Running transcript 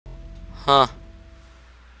Huh.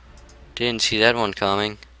 Didn't see that one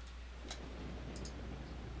coming.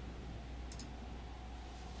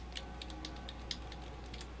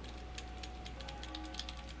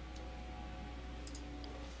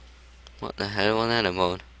 What the hell was that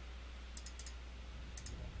about?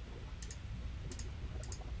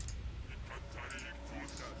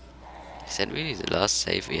 Is that really the last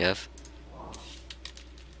save we have?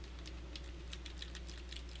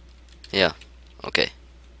 Yeah. Okay.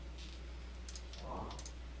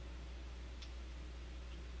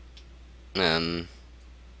 Um.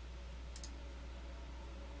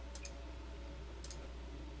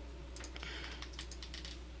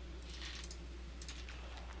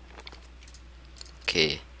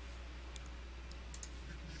 Okay.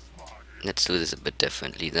 Let's do this a bit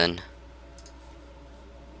differently then.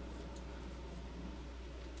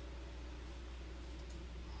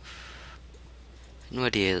 No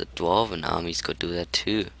idea the dwarven armies could do that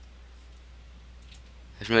too.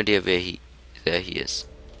 I have no idea there he is.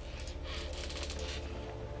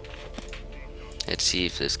 Let's see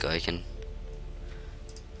if this guy can.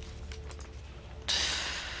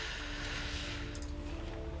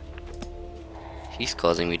 He's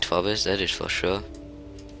causing me troubles, that is for sure.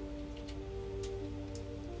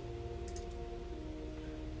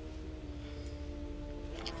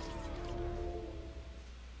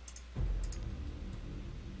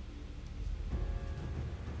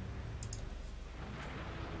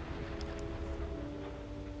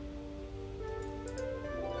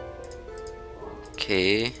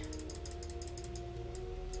 Okay.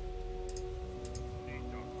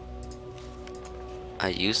 I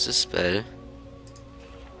used the spell,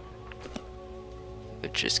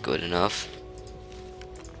 which is good enough.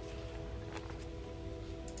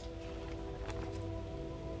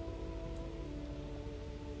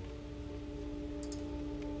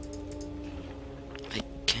 I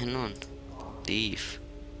cannot leave.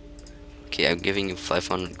 Okay, I'm giving you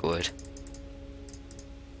 500 gold.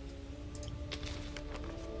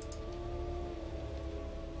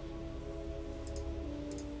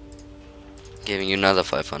 Giving you another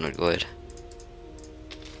 500 gold.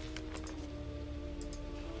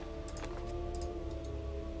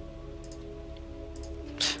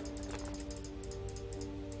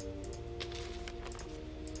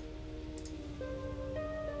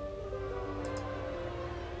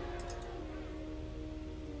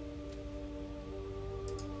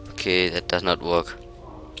 Okay, that does not work.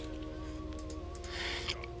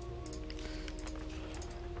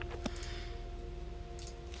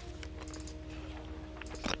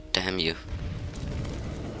 But damn you.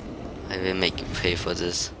 I will make you pay for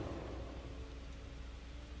this.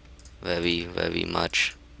 Very, very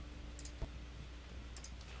much.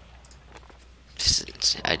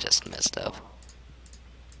 I just messed up.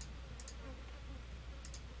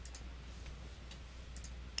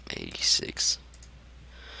 '86.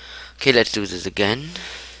 Okay, let's do this again.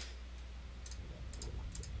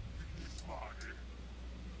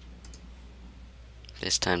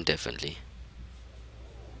 This time differently.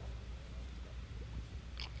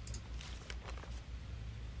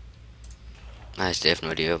 I still have no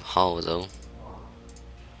idea how though.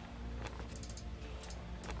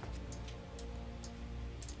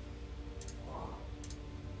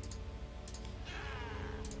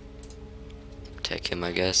 Attack him,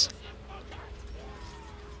 I guess.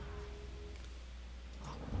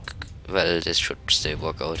 Well, this should still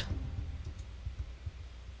work out.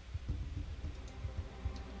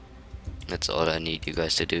 That's all I need you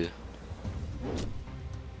guys to do.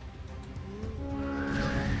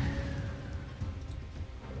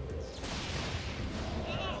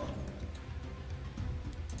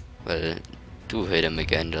 Well, do hit him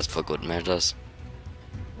again just for good measures.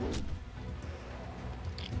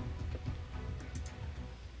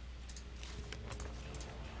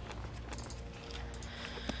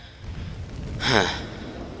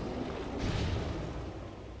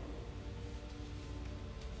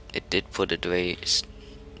 It did put a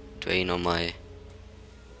drain on my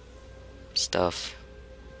stuff,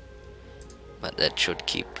 but that should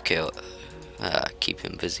keep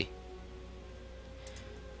him busy.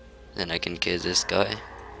 Then I can kill this guy.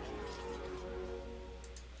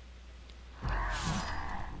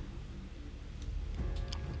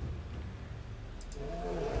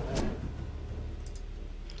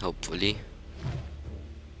 Hopefully.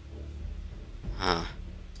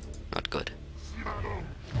 Not good.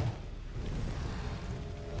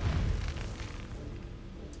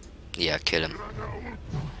 Yeah, kill him.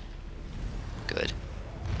 Good.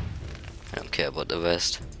 I don't care about the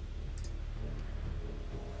rest.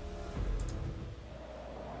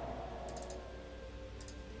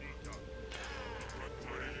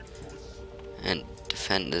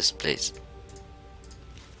 defend this place.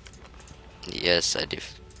 Yes, I did.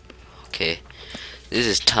 Okay, this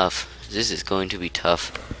is tough. This is going to be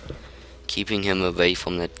tough. Keeping him away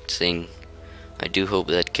from that thing. I do hope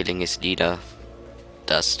that killing his leader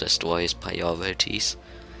does destroy his priorities,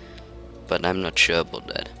 but I'm not sure about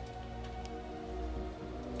that.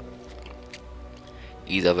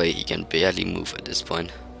 Either way, he can barely move at this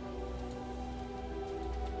point.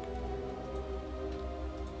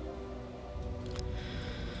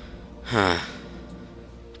 Huh.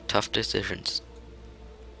 Tough decisions.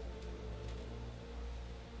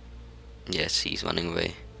 Yes, he's running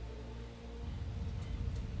away.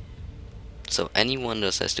 So any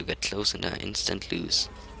wonders has to get close and I instant lose.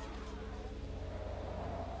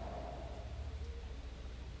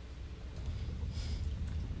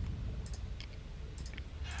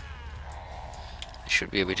 I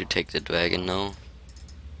should be able to take the dragon now.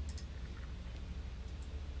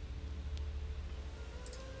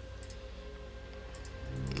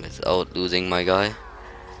 Without losing my guy.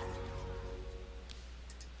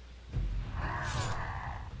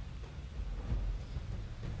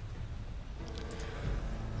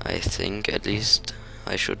 I think at least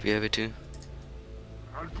I should be able to.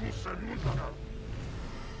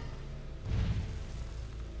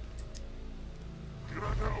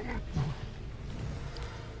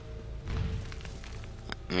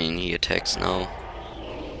 I mean, he attacks now.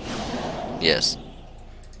 Yes.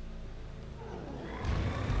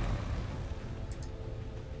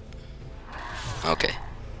 Okay.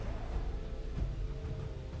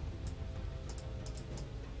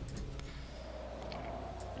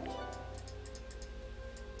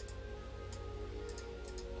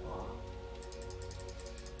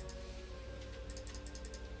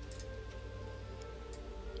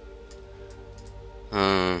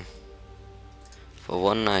 For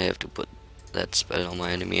one, I have to put that spell on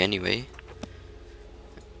my enemy anyway.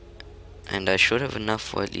 And I should have enough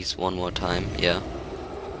for at least one more time, yeah.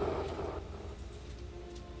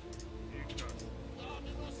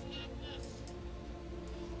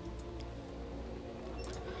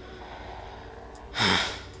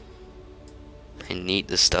 I need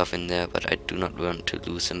the stuff in there, but I do not want to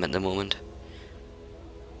lose him at the moment.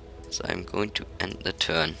 So I'm going to end the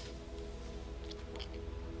turn.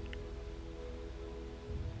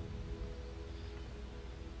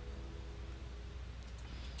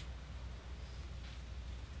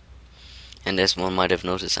 And as one might have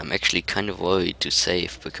noticed, I'm actually kind of worried to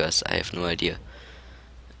save because I have no idea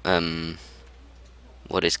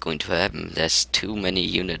what is going to happen. There are too many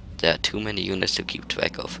units to keep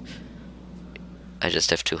track of. I just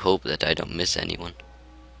have to hope that I don't miss anyone.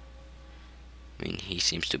 I mean, he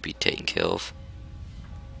seems to be taken care of.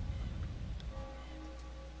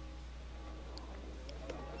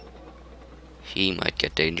 He might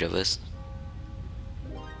get dangerous.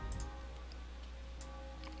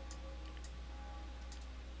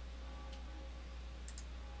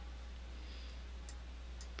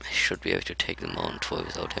 I should be able to take the Mount Troy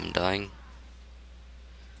without him dying.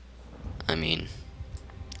 I mean,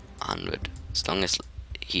 100. As long as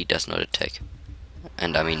he does not attack.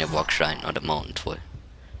 And I mean a rock shrine, not a mountain troll.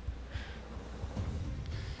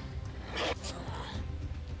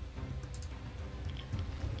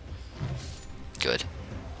 Good.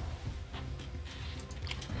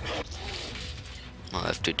 All I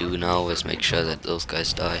have to do now is make sure that those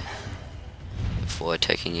guys die before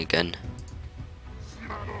attacking again.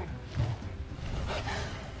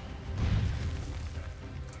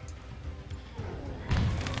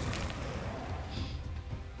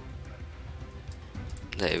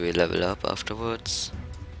 They will level up afterwards.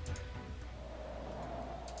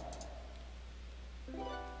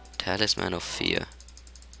 Talisman of Fear.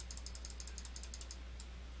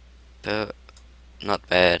 Not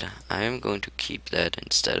bad. I am going to keep that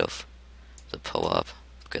instead of the power up,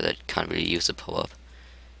 because I can't really use the power up.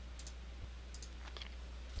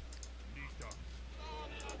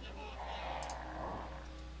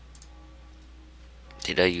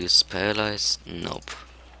 Did I use Paralyze? Nope.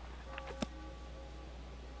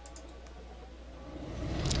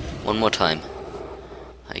 One more time.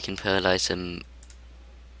 I can paralyze him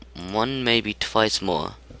one, maybe twice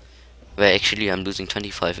more. Where actually I'm losing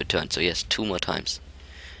 25 a turn, so yes, 2 more times.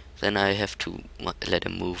 Then I have to let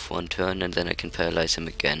him move 1 turn and then I can paralyze him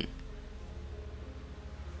again.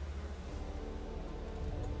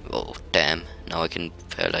 Oh damn, now I can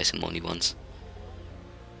paralyze him only once.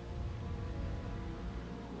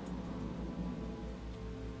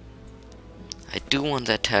 I do want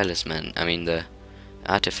that talisman, I mean the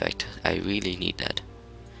artifact. I really need that.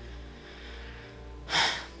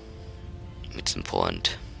 It's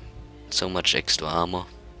important. So much extra armor.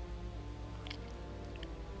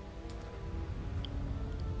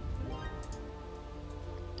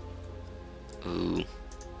 Ooh.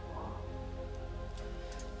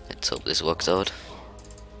 Let's hope this works out.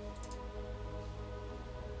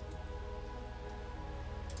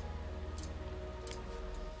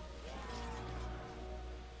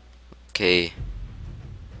 Okay.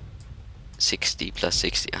 60 plus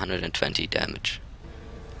 60, 120 damage.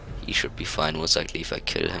 He should be fine most likely if I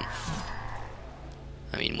kill him.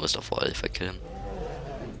 I mean, most of all if I kill him.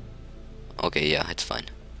 Okay, yeah, it's fine.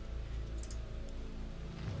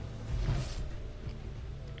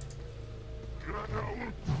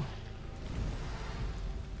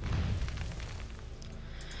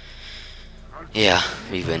 Yeah,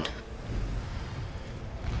 we win.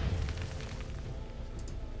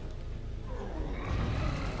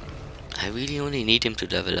 I really only need him to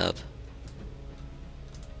level up.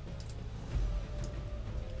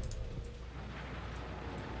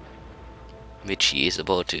 Which he is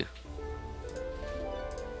about to.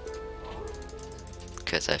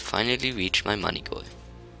 Because I finally reached my money goal.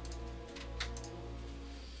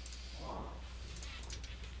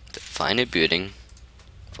 The final building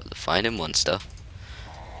for the final monster.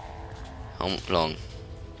 How long?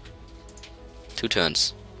 2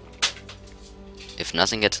 turns. If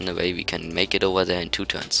nothing gets in the way, we can make it over there in 2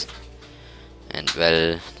 turns. And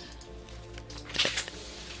well...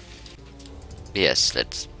 yes,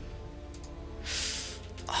 let's...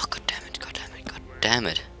 oh, god damn it, god damn it, god damn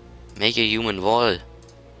it. Make a human wall.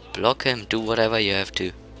 Block him, do whatever you have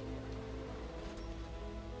to.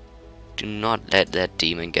 Do not let that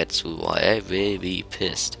demon get through or I will be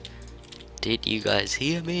pissed. Did you guys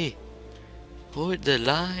hear me? Hold the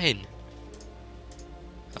line.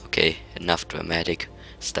 Okay, enough dramatic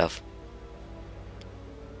stuff.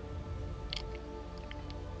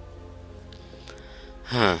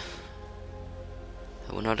 Huh.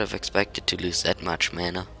 I would not have expected to lose that much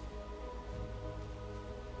mana.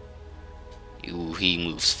 He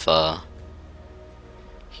moves far.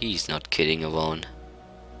 He's not kidding around.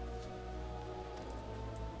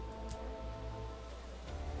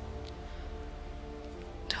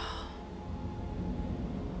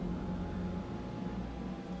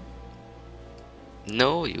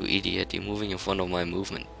 No, you idiot, you're moving in front of my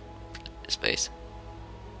movement space.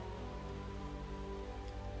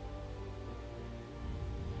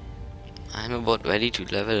 I'm about ready to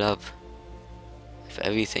level up. With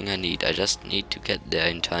everything I need, I just need to get there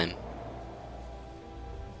in time.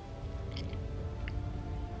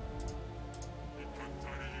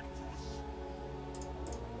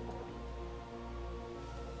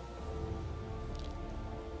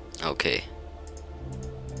 Okay.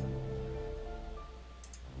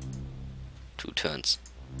 2 turns.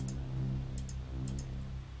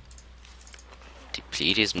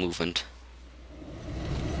 Deplete his movement.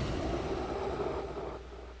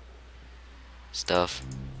 Stuff.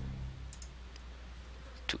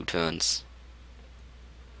 2 turns.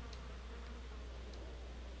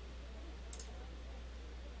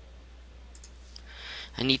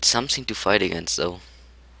 I need something to fight against though.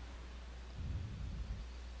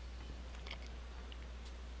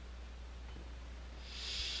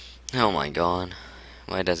 Oh my god.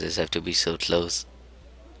 Why does this have to be so close?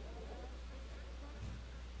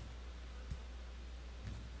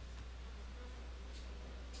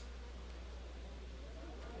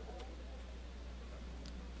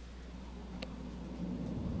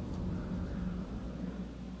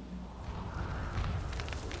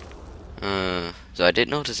 So I did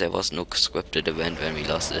notice there was no scripted event when we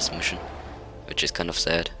lost this mission, which is kind of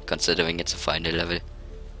sad, considering it's a final level.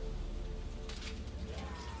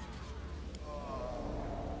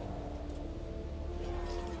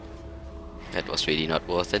 That was really not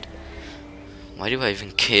worth it. Why do I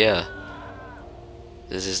even care?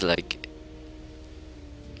 This is like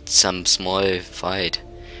some small fight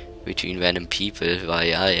between random people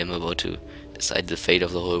while I am about to decide the fate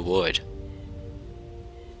of the whole world.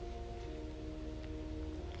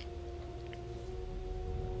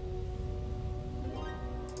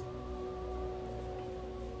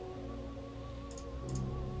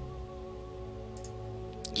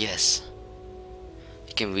 Yes,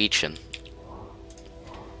 we can reach him.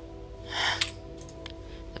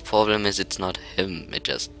 The problem is it's not him, it's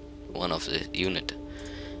just one of the unit.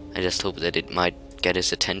 I just hope that it might get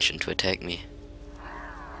his attention to attack me.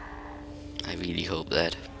 I really hope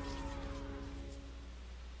that.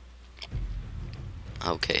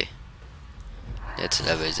 Okay, let's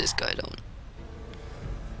level this guy down.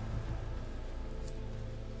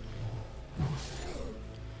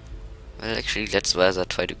 Well, actually, let's rather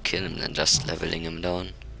try to kill him than just leveling him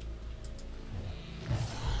down.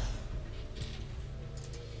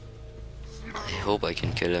 I hope I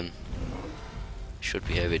can kill him. Should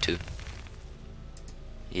be able to.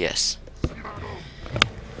 Yes.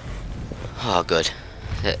 Oh, good.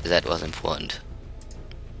 That was important.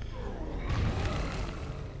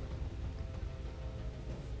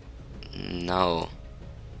 Now,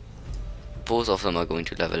 both of them are going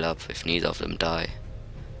to level up if neither of them die.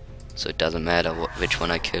 So it doesn't matter which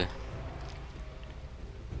one I kill.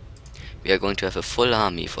 We are going to have a full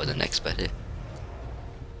army for the next battle.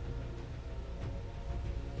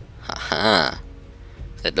 Haha!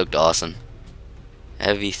 That looked awesome.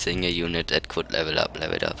 Everything a unit that could level up,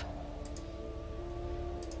 leveled up.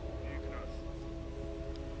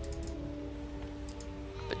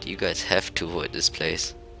 But you guys have to avoid this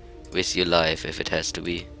place. With your life if it has to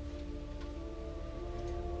be.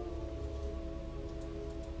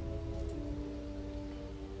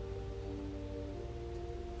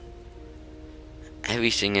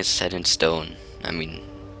 Everything is set in stone. I mean,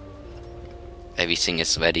 everything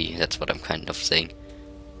is ready. That's what I'm kind of saying.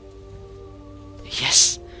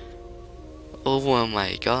 Yes! Oh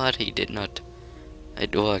my god, he did not.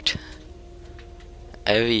 It worked.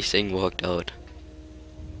 Everything worked out.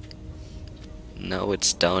 Now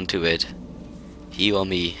it's down to it. He or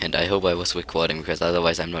me, and I hope I was recording because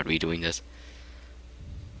otherwise I'm not redoing this.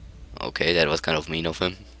 Okay, that was kind of mean of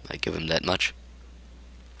him. I give him that much.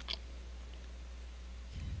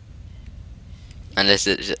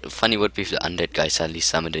 Unless funny would be if the undead guy suddenly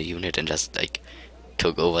summoned a unit and just like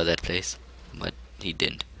took over that place, but he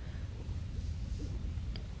didn't.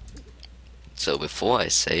 So before I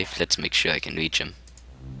save, let's make sure I can reach him.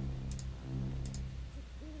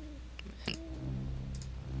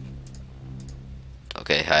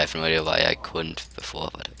 Okay, I have no idea why I couldn't before,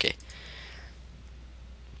 but okay.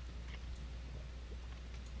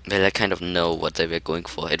 Well, I kind of know what they were going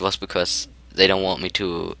for. It was because they don't want me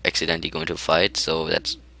to accidentally go into a fight, so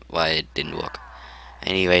that's why it didn't work.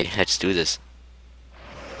 Anyway, let's do this.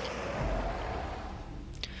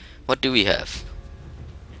 What do we have?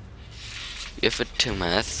 We have a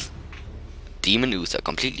Timath. Demon Uther,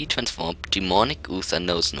 completely transformed. Demonic Uther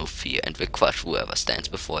knows no fear and will crush whoever stands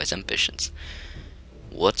before his ambitions.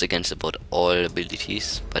 Wards against about all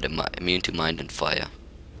abilities, but immune to mind and fire.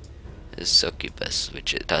 This is Succubus,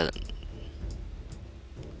 which it doesn't.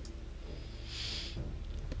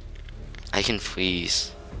 I can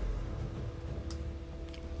freeze.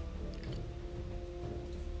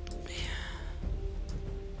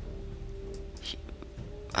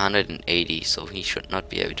 180, so he should not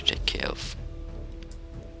be able to take care of.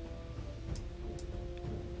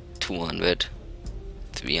 200,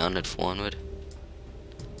 300, 400.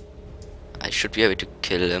 I should be able to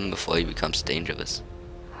kill him before he becomes dangerous.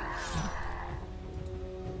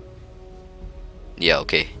 Yeah,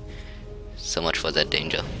 okay. So much for that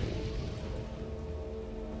danger.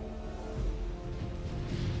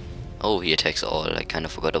 Oh, he attacks all. I kind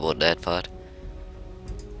of forgot about that part.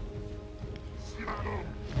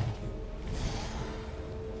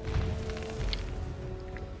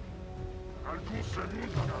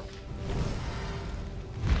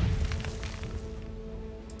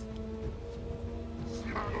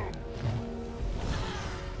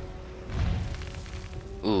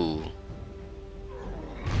 Ooh.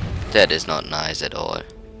 That is not nice at all.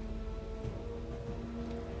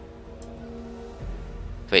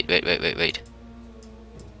 Wait.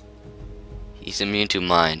 He's immune to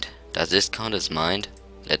mind. Does this count as mind?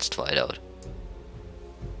 Let's try it out.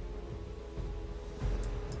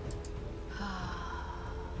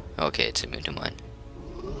 Okay, it's immune to mind.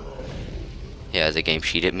 Yeah, the game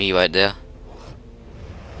cheated me right there.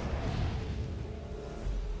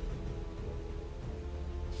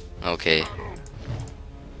 Okay.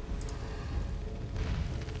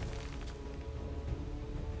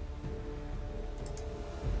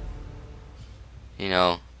 You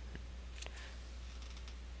know.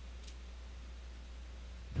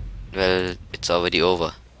 Well, it's already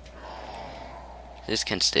over. This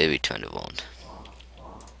can still be turned around.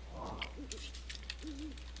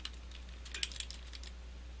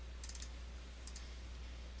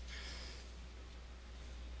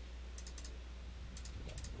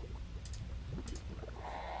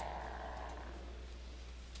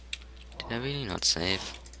 Did I really not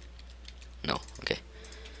save? No, okay.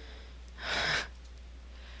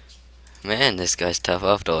 Man, this guy's tough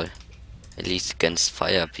after all. At least against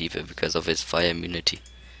fire people because of his fire immunity.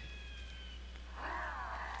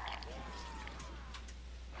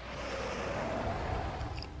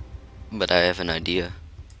 But I have an idea.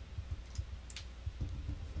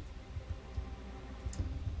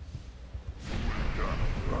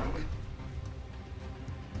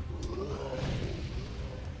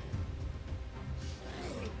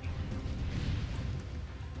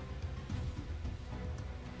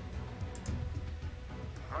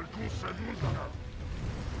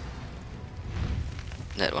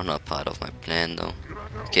 That was not part of my plan though.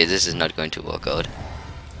 Okay, this is not going to work out.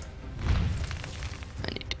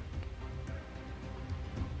 I need to...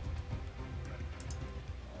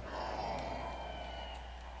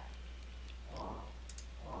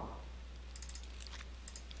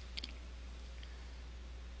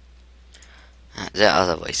 There are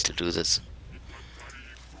other ways to do this.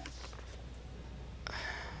 I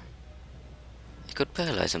could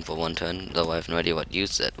paralyze him for one turn, though I have no idea what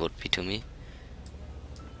use that would be to me.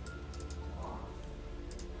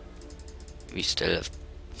 We still have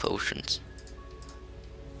potions.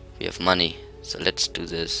 We have money, so let's do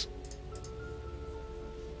this.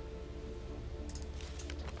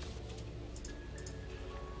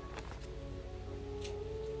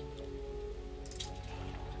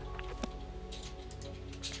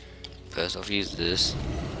 First off, use this.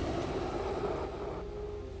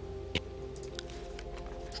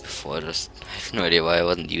 Before I have no idea why I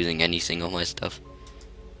wasn't using anything of my stuff.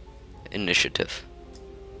 Initiative.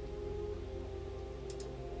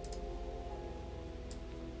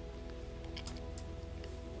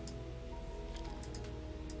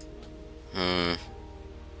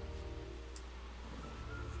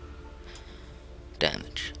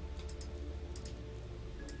 Damage.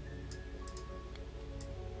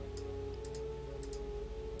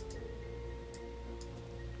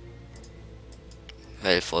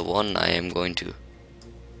 Well, for one, I am going to...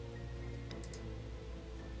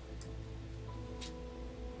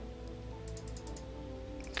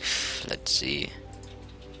 Let's see.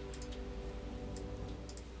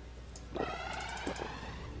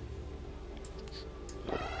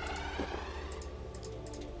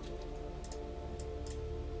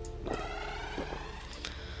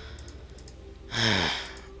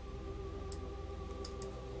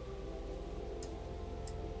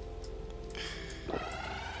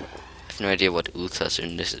 I have no idea what Uther's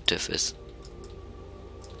initiative is.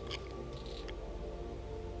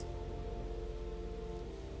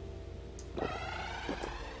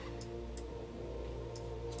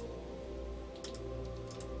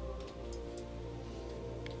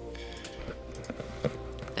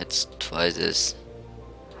 Let's try this.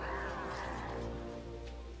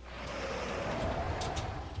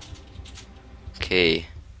 Okay.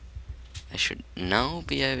 I should now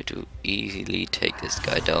be able to easily take this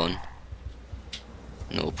guy down.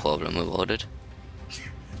 No problem about it.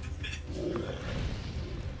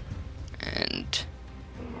 And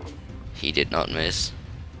he did not miss.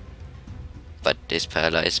 But this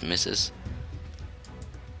paralyzed misses.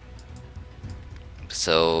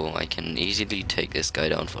 So I can easily take this guy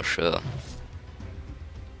down for sure.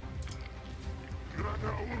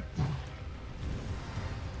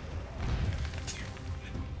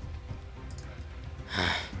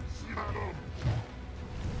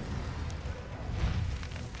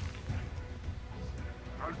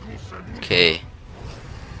 Okay.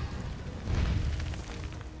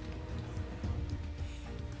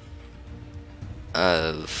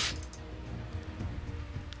 Of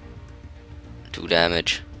 2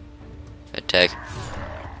 damage. Attack.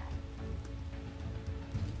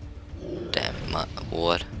 Damn,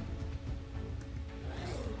 what?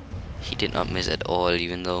 He did not miss at all,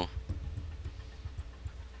 even though.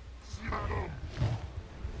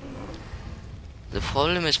 The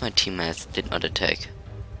problem is my teammates did not attack.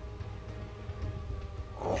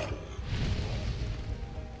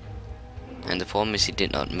 And the problem is he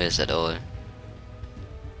did not miss at all.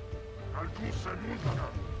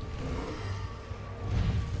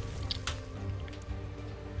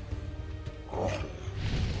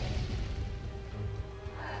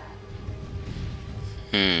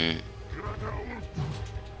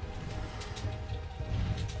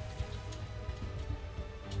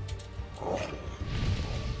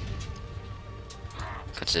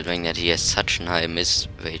 Considering that he has such a high miss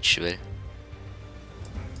ratio.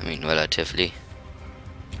 I mean, relatively.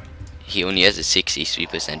 He only has a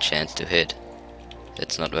 63% chance to hit.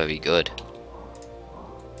 That's not very good.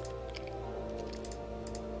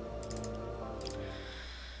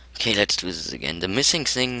 Okay, let's do this again. The missing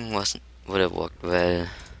thing would have worked well.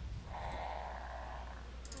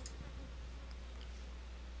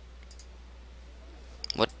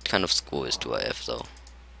 What kind of scores do I have though?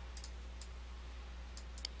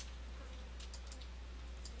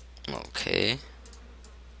 Okay.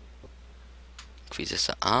 Increases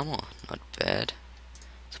the armor, not bad.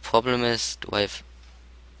 The problem is, do I have...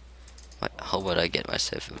 How would I get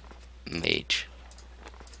myself a mage?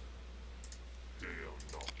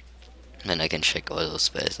 Then I can check all those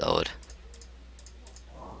spells out.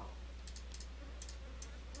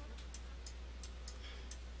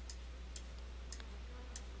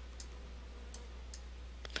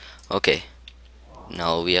 Okay.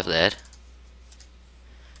 Now we have that.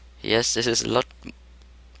 Yes, this is a lot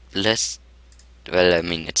less. Well, I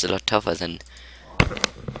mean, it's a lot tougher than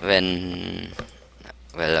when.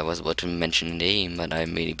 Well, I was about to mention name, but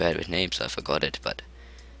I'm really bad with names, so I forgot it. But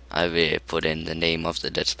I will put in the name of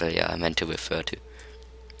the Let's Player I meant to refer to.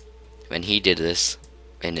 When he did this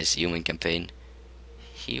in his human campaign,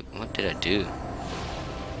 what did I do?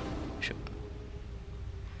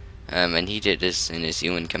 When he did this in his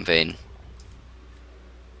human campaign.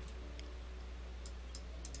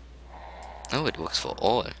 Oh, it works for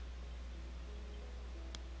all.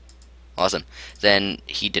 Awesome. Then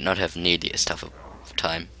he did not have nearly as tough a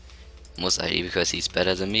time. Most likely because he's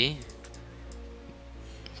better than me.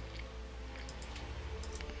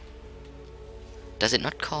 Does it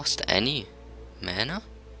not cost any mana?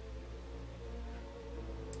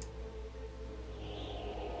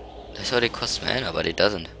 I thought it costs mana, but it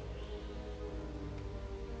doesn't.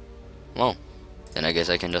 Well, then I guess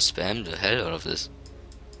I can just spam the hell out of this.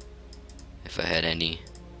 If I had any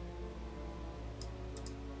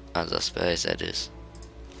other spells, that is.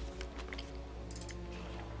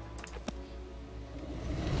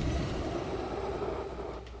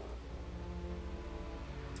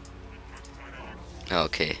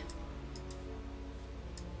 Okay.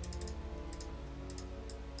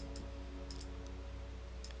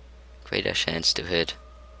 Greater chance to hit.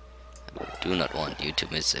 I do not want you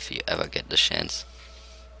to miss if you ever get the chance.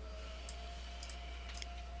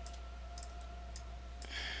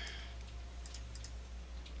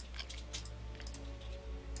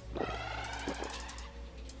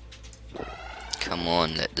 Come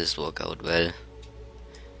on, let this work out well.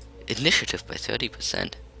 Initiative by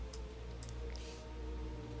 30%.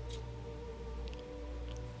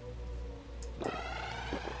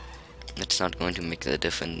 It's not going to make the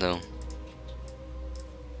difference though.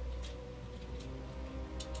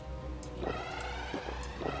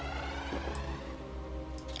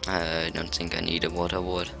 I don't think I need a water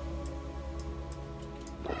ward.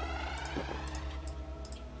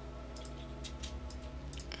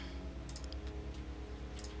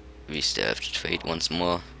 We still have to trade once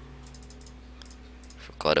more.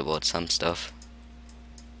 Forgot about some stuff.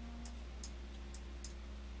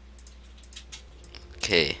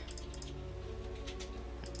 Okay.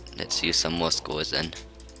 Let's use some more scores then.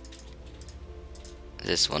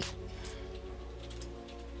 This one.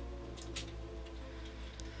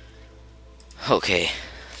 Okay.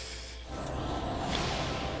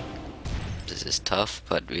 This is tough,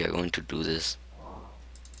 but we are going to do this.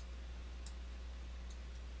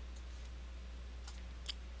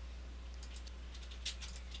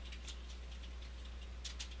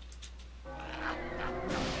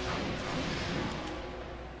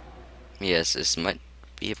 Yes, this might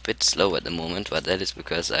be a bit slow at the moment, but that is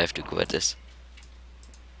because I have to go at this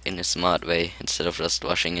in a smart way instead of just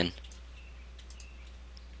rushing in.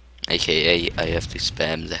 AKA, I have to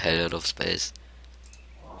spam the hell out of space.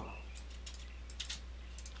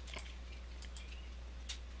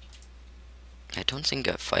 I don't think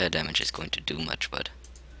fire damage is going to do much, but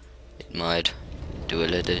it might do a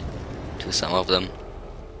little to some of them.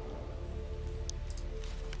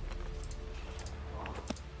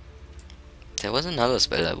 There was another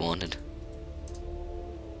spell I wanted.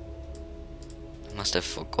 I must have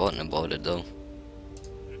forgotten about it though.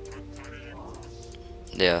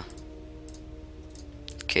 There.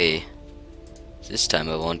 Okay. This time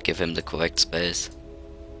I won't give him the correct spells.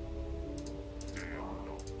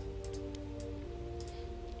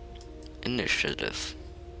 Initiative.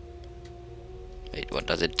 Wait, what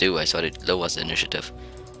does it do? I thought it lowers initiative,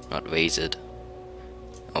 not raise it.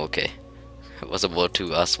 Okay. I was about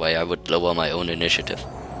to ask why I would lower my own initiative.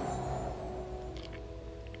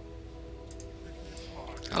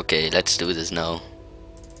 Okay, let's do this now.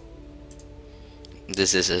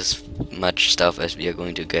 This is as much stuff as we are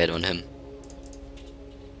going to get on him.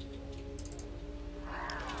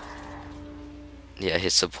 Yeah,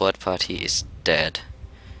 his support party is dead.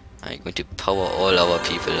 I'm going to power all our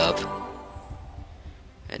people up.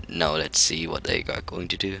 And now let's see what they are going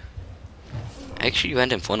to do. I actually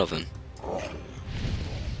went in front of him.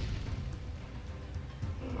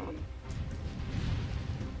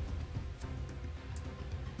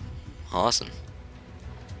 Awesome.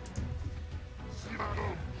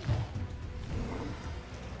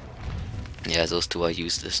 Yeah, those two are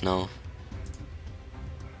useless now.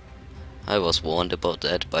 I was warned about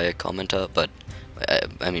that by a commenter, but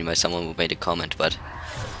I mean by someone who made a comment, but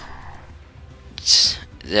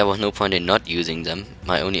there was no point in not using them.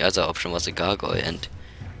 My only other option was a gargoyle, and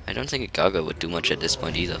I don't think a gargoyle would do much at this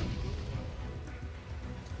point either.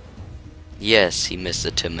 Yes, he missed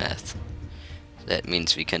the Timoth. That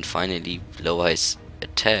means we can finally lower his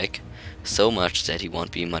attack so much that he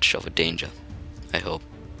won't be much of a danger. I hope.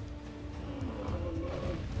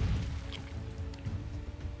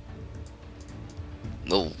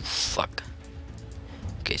 Oh, fuck.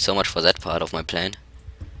 Okay, so much for that part of my plan.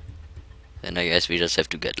 Then I guess we just have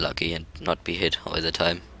to get lucky and not be hit all the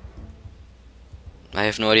time. I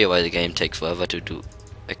have no idea why the game takes forever to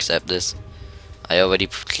accept this. I already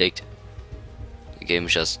clicked. The game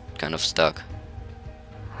is just kind of stuck.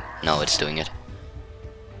 Now it's doing it.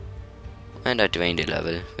 And I drained a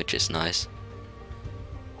level, which is nice.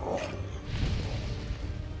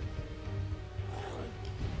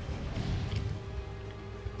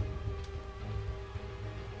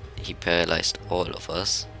 He paralyzed all of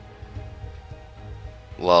us.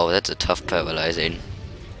 Wow, that's a tough paralyzing.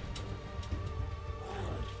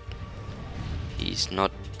 He's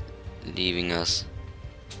not leaving us.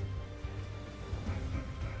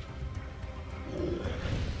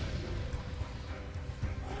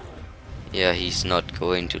 Yeah, he's not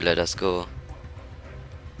going to let us go.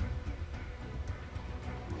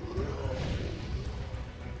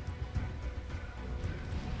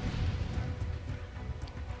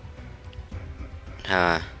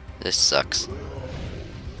 Ah, this sucks.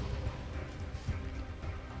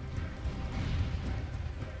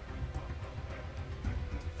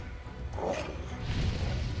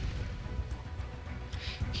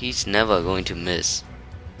 He's never going to miss.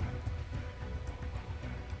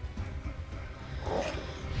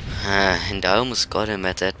 And I almost got him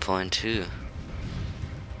at that point too.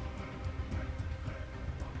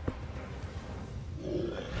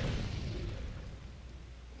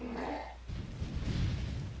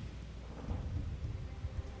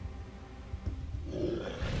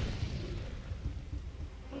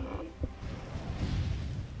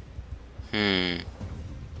 I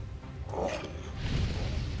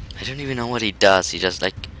don't even know what he does. He just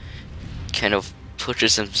like kind of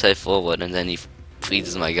pushes himself forward and then he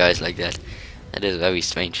freezes my guys like that. That is very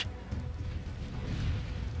strange.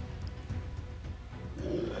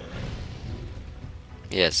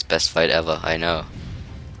 Yes, best fight ever, I know.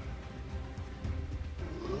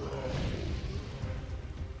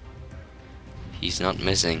 He's not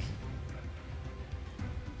missing.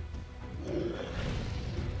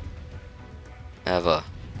 Ever.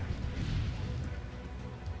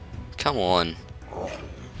 Come on.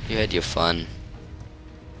 You had your fun.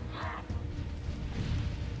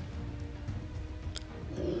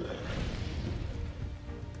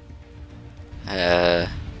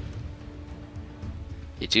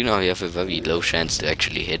 You do know you have a very low chance to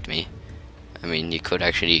actually hit me. I mean, you could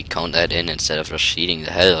actually count that in instead of just cheating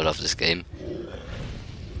the hell out of this game.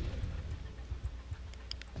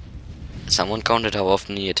 Someone counted how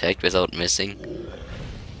often he attacked without missing?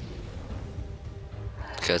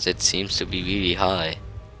 Because it seems to be really high.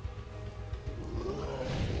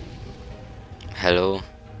 Hello?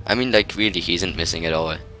 I mean, like, really, he isn't missing at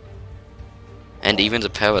all. And even the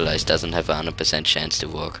paralyzed doesn't have a 100% chance to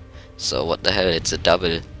work. So what the hell, it's a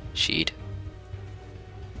double sheet.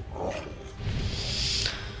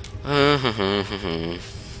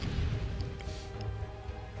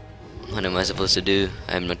 What am I supposed to do?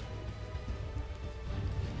 I'm not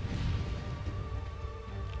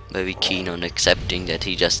very keen on accepting that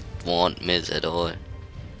he just won't miss at all.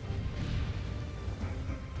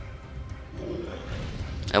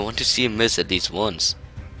 I want to see him miss at least once.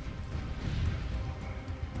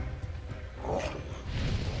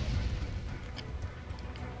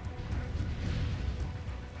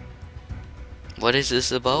 What is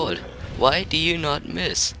this about? Why do you not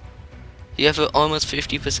miss? You have an almost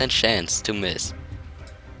 50% chance to miss.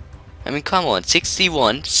 I mean, come on,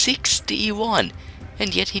 61, 61,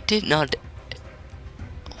 and yet he did not.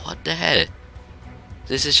 What the hell?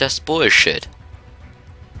 This is just bullshit.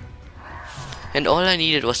 And all I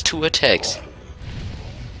needed was 2 attacks.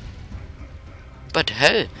 But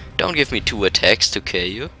hell, don't give me 2 attacks to kill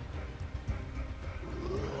you.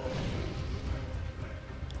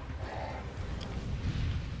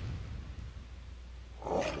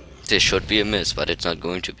 This should be a miss, but it's not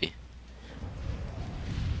going to be.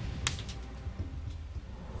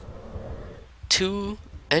 2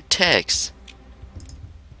 attacks.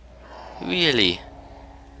 Really?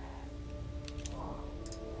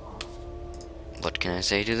 What can I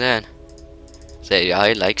say to that? The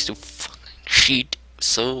AI likes to cheat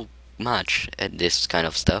so much at this kind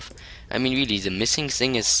of stuff. I mean, really, the missing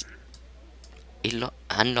thing is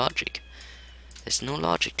unlogic. There's no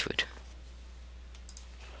logic to it.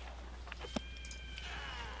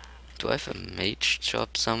 Do I have a mage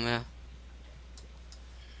shop somewhere?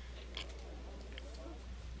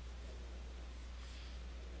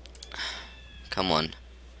 Come on.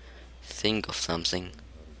 think of something.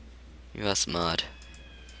 You are smart.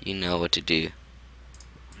 You know what to do.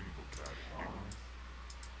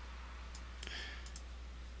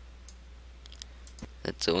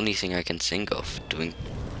 That's the only thing I can think of doing.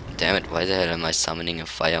 Damn it, why the hell am I summoning a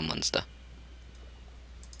fire monster?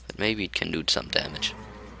 But maybe it can do some damage.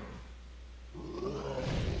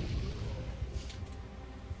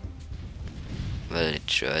 Well, it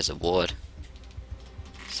sure has a ward.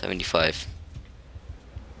 75.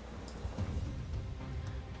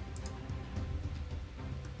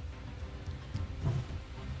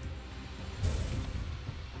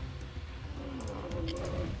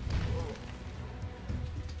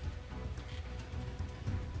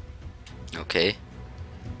 Okay.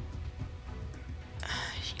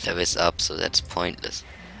 He levels up, so that's pointless.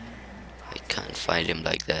 I can't find him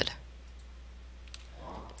like that.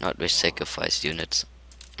 Not with sacrifice units.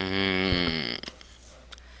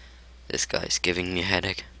 This guy's giving me a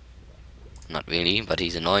headache. Not really, but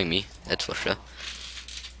he's annoying me, that's for sure.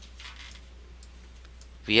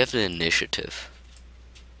 We have the initiative.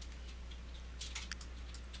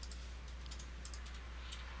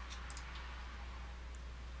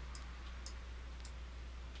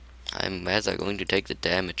 I'm rather going to take the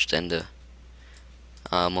damage than the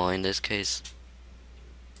armor in this case.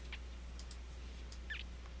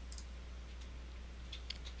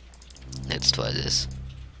 Let's try this.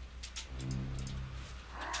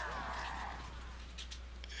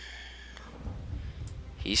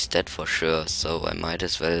 He's dead for sure, so I might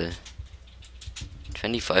as well.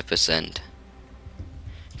 25%.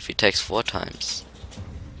 If he takes 4 times,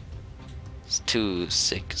 it's 2,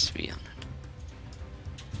 6, 300.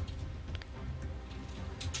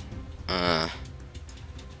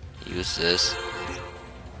 Use this.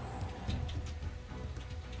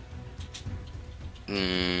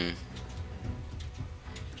 You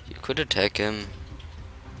could attack him,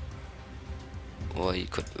 or you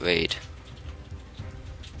could wait.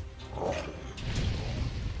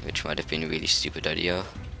 Which might have been a really stupid idea.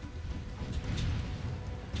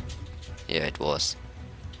 Yeah, it was.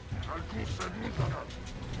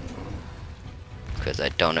 Because I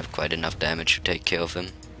don't have quite enough damage to take care of him.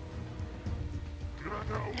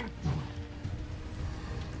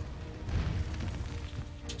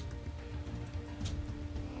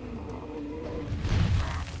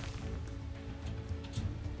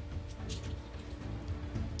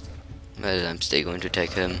 Well, I'm still going to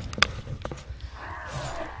take him.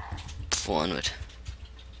 400.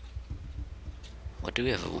 What do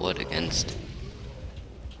we have a ward against?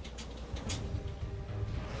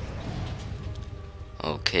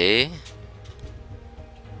 Okay.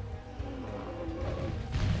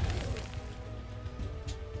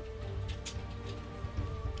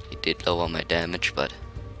 He did lower my damage, but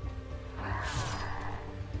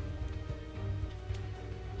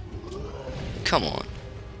come on.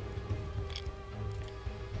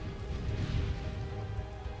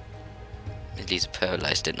 At least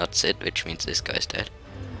paralyzed did not sit, which means this guy's dead.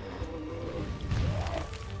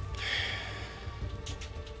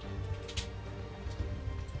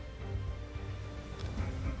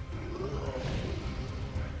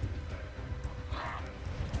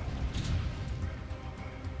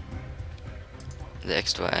 The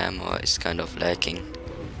extra ammo is kind of lacking.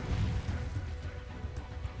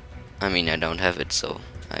 I mean, I don't have it, so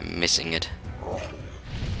I'm missing it.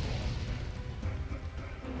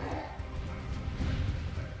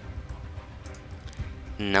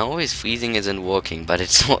 Now his freezing isn't working, but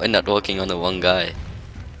it's not working on the one guy.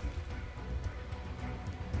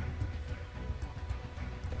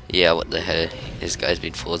 Yeah, what the hell? This guy's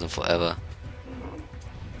been frozen forever.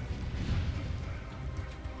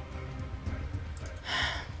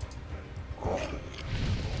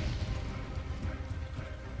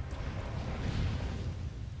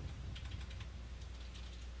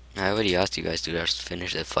 I already asked you guys to just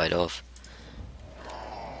finish that fight off.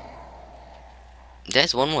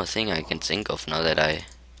 There's one more thing I can think of now that I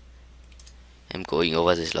am going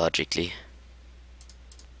over this logically.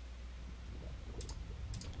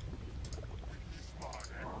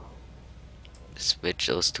 Switch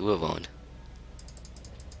those two around.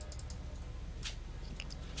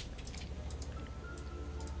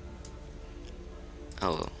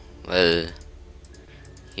 Oh, well,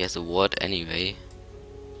 he has a ward anyway.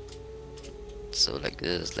 So like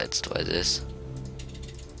this, let's try this.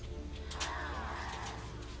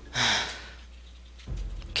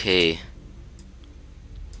 Okay.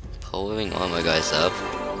 Powering all my guys up.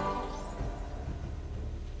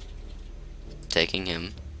 Taking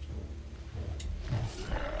him.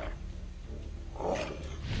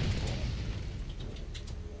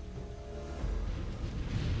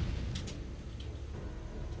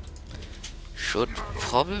 should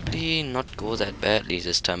probably not go that badly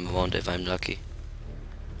this time around if I'm lucky.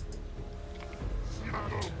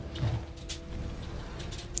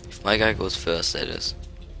 If my guy goes first, that is.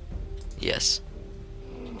 Yes.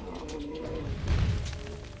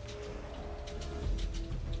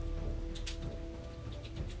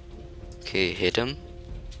 Okay, hit him.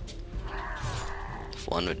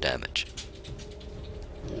 400 damage.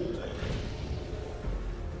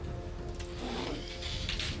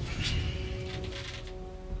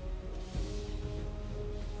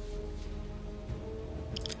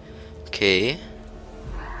 Okay.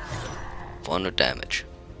 400 damage.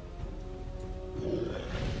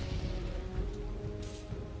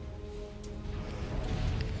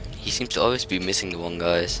 He seems to always be missing the one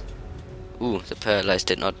guys. Ooh, the paralyzed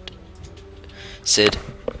did not sit.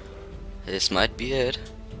 This might be it.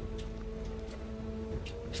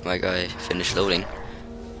 If my guy finished loading.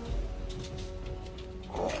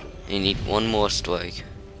 I need one more strike.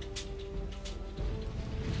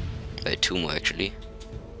 Wait, two more actually.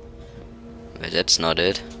 But that's not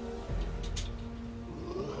it.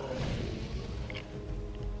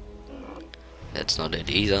 That's not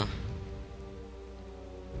it either.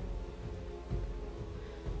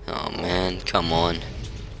 Oh man, come on.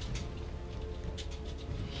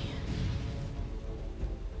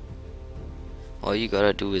 All you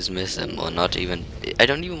gotta do is miss him, or not even. I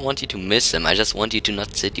don't even want you to miss him, I just want you to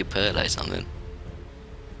not sit your paralyze on him.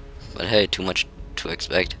 But hey, too much to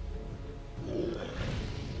expect.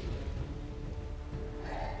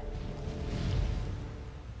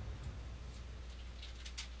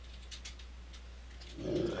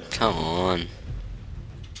 Come on.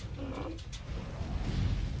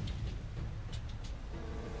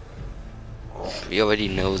 We already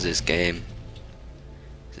know this game.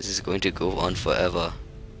 This is going to go on forever.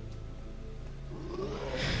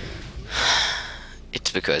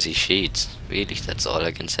 It's because he cheats. Really, that's all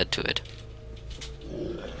I can say to it.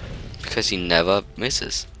 Because he never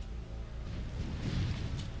misses.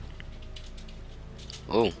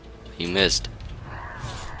 Oh, he missed.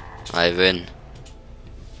 I win.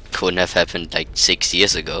 Couldn't have happened like 6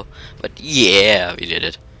 years ago, but yeah, we did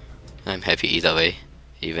it. I'm happy either way,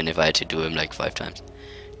 even if I had to do him like 5 times.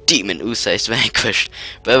 Demon Usa is vanquished.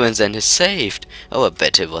 Berwinzen is saved. Our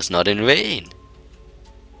battle was not in vain.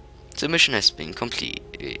 The mission has been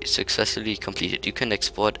successfully completed. You can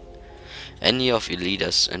export any of your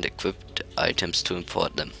leaders and equipped items to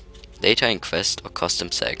import them. Later in quest or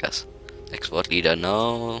custom sagas. Export leader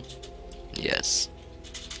now. Yes.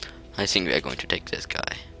 I think we are going to take this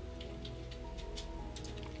guy.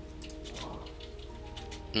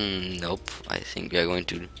 Nope. I think we are going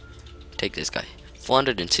to take this guy.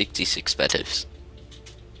 466 battles.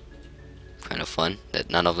 Kind of fun that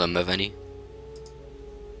none of them have any.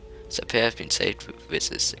 The pair have been saved with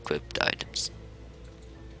his equipped items.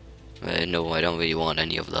 Well, no, I don't really want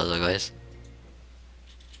any of the other guys.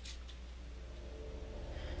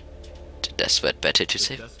 The desperate battle to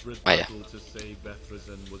save. Oh yeah. To save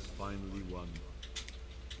Bethresen was finally won.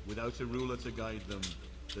 Without a ruler to guide them,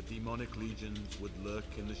 the demonic legions would lurk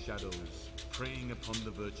in the shadows, preying upon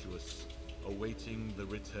the virtuous, awaiting the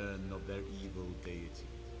return of their evil deity.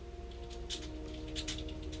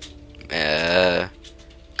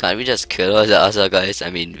 Can't we just kill all the other guys? I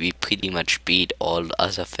mean, we pretty much beat all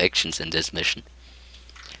other factions in this mission.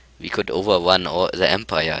 We could overrun all the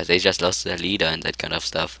Empire. They just lost their leader and that kind of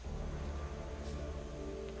stuff.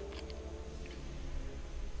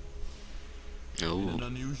 No. In an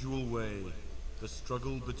unusual way, the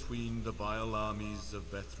struggle between the vile armies of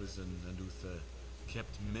Bethresen and Uther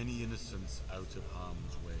kept many innocents out of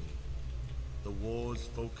harm's way. The wars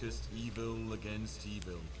focused evil against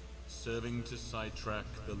evil, serving to sidetrack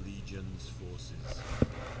the Legion's forces.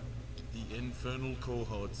 The infernal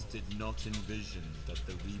cohorts did not envision that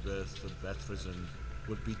the rebirth of Bethresen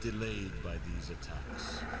would be delayed by these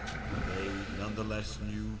attacks. They nonetheless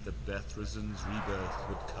knew that Bethresen's rebirth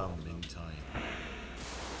would come in time.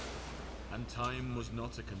 And time was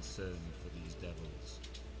not a concern for these devils,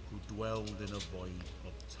 who dwelled in a void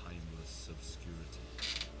of timeless obscurity.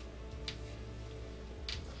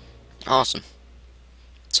 Awesome.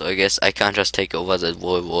 So I guess I can't just take over the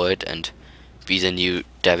war void and be the new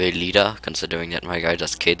devil leader, considering that my guy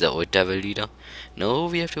just killed the old devil leader. No,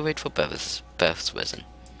 we have to wait for Berwinzen.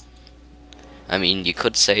 I mean, you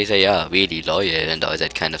could say they are really loyal and all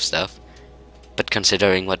that kind of stuff, but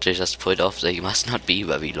considering what they just put off, they must not be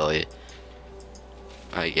very loyal.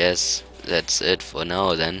 I guess that's it for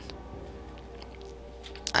now then.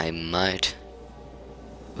 I might...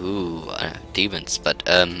 Ooh, demons, but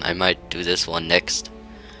I might do this one next.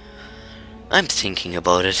 I'm thinking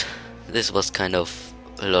about it. This was kind of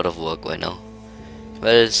a lot of work right now.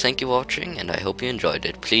 well, thank you for watching, and I hope you enjoyed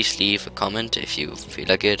it. Please leave a comment if you feel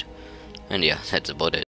like it. And yeah, that's about it.